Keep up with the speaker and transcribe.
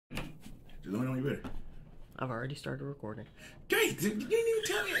Let me know when you're ready. I've already started recording. Great! You didn't even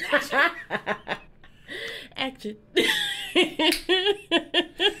tell me an action.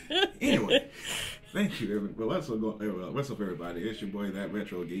 Anyway, thank you. Well, what's up, everybody? It's your boy, That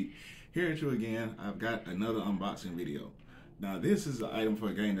Retro Geek. Here at you again. I've got another unboxing video. Now, this is an item for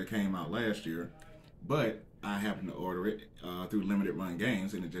a game that came out last year, but I happened to order it through Limited Run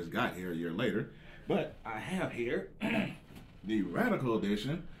Games, and it just got here a year later. But I have here the Radical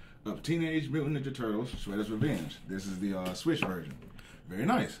Edition of Teenage Mutant Ninja Turtles Shredder's Revenge. This is the Switch version. Very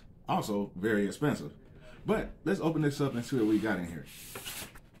nice. Also, very expensive. But let's open this up and see what we got in here.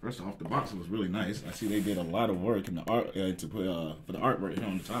 First off, the box was really nice. I see they did a lot of work in the art to put for the artwork here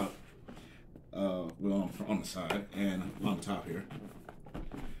on the top. Well, on the side and on the top here.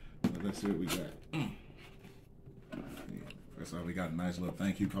 But let's see what we got. First off, we got a nice little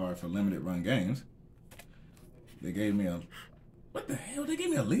thank you card for Limited Run Games. They gave me a... What the hell? They gave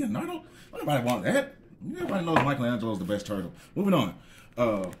me a Leonardo? Nobody want that. Everybody knows Michelangelo's the best turtle. Moving on.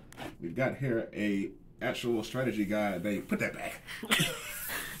 We've got here a actual strategy guide. They put that back.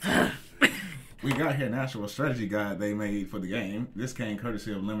 We got here an actual strategy guide they made for the game. This came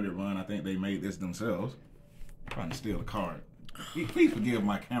courtesy of Limited Run. I think they made this themselves. I'm trying to steal the card. Please forgive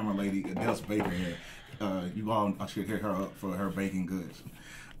my camera lady, Adele's Baker here. You all should hit her up for her baking goods.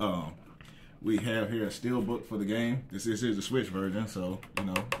 We have here a steel book for the game. This is the Switch version, so, you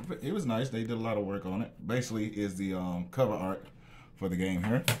know, it was nice. They did a lot of work on it. Basically, is the cover art for the game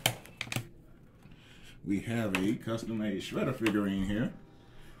here. We have a custom-made Shredder figurine here.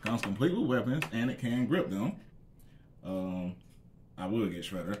 Comes complete with weapons, and it can grip them. I would get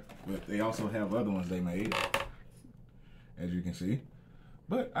Shredder, but they also have other ones they made, as you can see.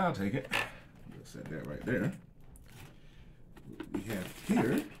 But I'll take it. We'll set that right there. We have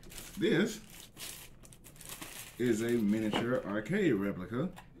here, this is a miniature arcade replica.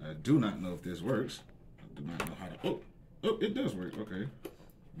 I do not know if this works. I do not know how to... Oh, it does work. Okay.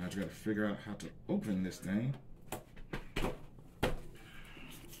 Now I just got to figure out how to open this thing. I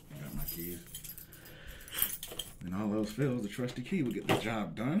got my keys. And all else fails, the trusty key will get the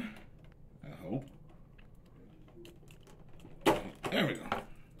job done. I hope. There we go.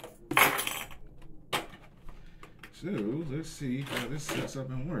 So, let's see how this sets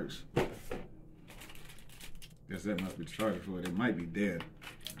up and works. Guess that must be the charger for it. It might be dead,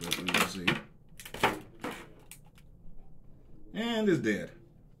 but we will see. And it's dead.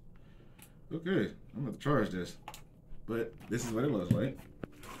 Okay, I'm going to charge this. But this is what it looks like.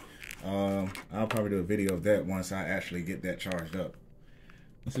 I'll probably do a video of that once I actually get that charged up.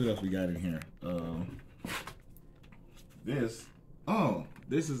 Let's see what else we got in here. This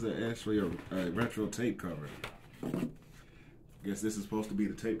is actually a retro tape cover. I guess this is supposed to be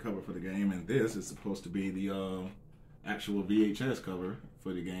the tape cover for the game, and this is supposed to be the actual VHS cover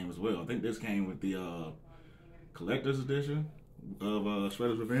for the game as well. I think this came with the collector's edition of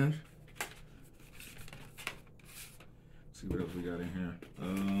Shredder's Revenge. Let's see what else we got in here.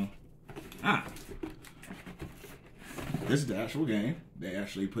 This is the actual game. They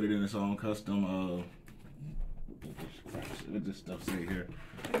actually put it in its own custom, what does this stuff say here?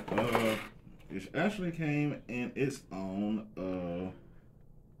 It actually came in its own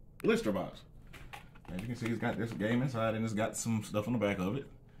blister box. As you can see, it's got this game inside, and it's got some stuff on the back of it,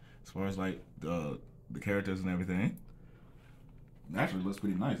 as far as like the characters and everything. It actually looks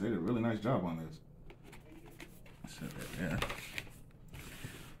pretty nice. They did a really nice job on this. Set that there.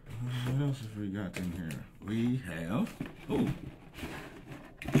 What else have we got in here? We have, I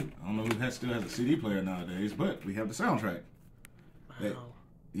don't know who still has a CD player nowadays, but we have the soundtrack. Wow.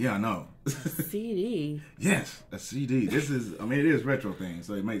 Yeah, I know. CD? Yes, a CD. This is, I mean, it is retro thing,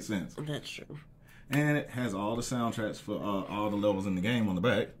 so it makes sense. That's true. And it has all the soundtracks for all the levels in the game on the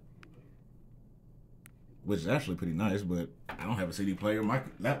back, which is actually pretty nice, but I don't have a CD player. My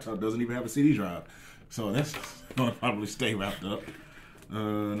laptop doesn't even have a CD drive, so that's going to probably stay wrapped up.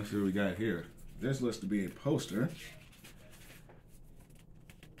 Let's see what we got here. This looks to be a poster.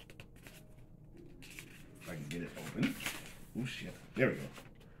 If I can get it open. Oh, shit. There we go.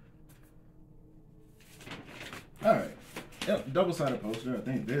 Alright. Yep, double-sided poster. I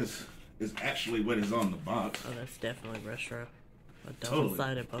think this is actually what is on the box. Oh, that's definitely retro. A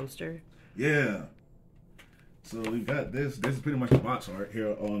double-sided poster? Yeah. So we got this. This is pretty much the box art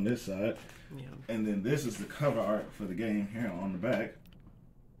here on this side. Yeah. And then this is the cover art for the game here on the back,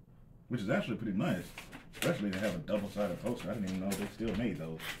 which is actually pretty nice. Especially to have a double-sided poster. I didn't even know they still made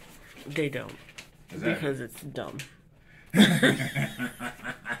those. They don't. Exactly. Because it's dumb.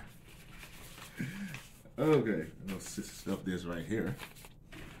 Okay, let's stuff this right here.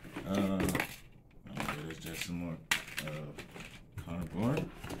 There's just some more cardboard.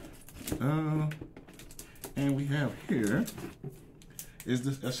 And we have here is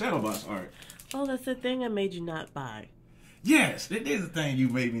this a shadow box art. Oh, that's the thing I made you not buy. Yes, it is the thing you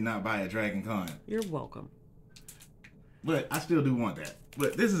made me not buy at Dragon Con. You're welcome. But I still do want that.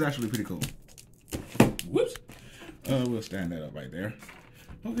 But this is actually pretty cool. Whoops. We'll stand that up right there.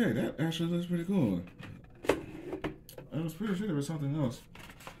 Okay, that actually looks pretty cool. I was pretty sure there was something else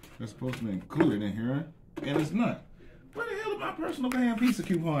that's supposed to be included in here, and it's not. Where the hell is my personal band pizza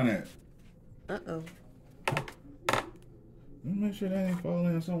coupon at? Uh-oh. Let me make sure that ain't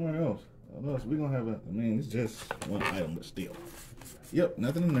falling in somewhere else. Otherwise, we're gonna have a, I mean, it's just one item, but still. Yep,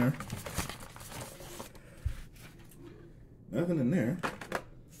 nothing in there. Nothing in there.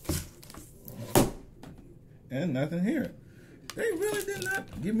 And nothing here. They really did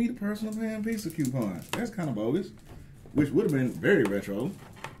not give me the personal pan pizza coupon. That's kind of bogus. Which would have been very retro.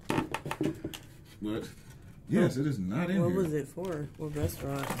 But, yes, it is not in here. What was it for? What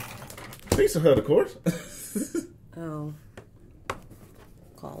restaurant? Pizza Hut, of course. Oh.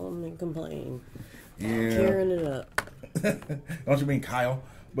 Call them and complain. Yeah. Tearing it up. Don't you mean Kyle?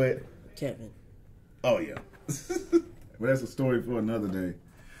 But Kevin. oh yeah. But that's a story for another day.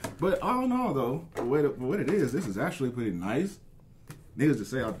 But all in all, though, for what it is, this is actually pretty nice. Needless to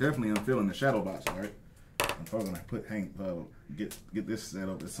say, I definitely am feeling the shadow box art. I'm probably gonna get this set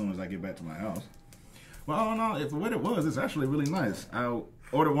up as soon as I get back to my house. Well, all in all, for what it was, it's actually really nice. I'll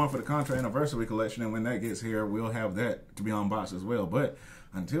order one for the Contra Anniversary Collection, and when that gets here, we'll have that to be unboxed as well. But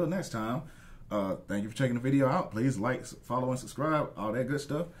until next time, thank you for checking the video out. Please like, follow, and subscribe, all that good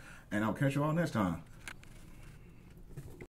stuff. And I'll catch you all next time.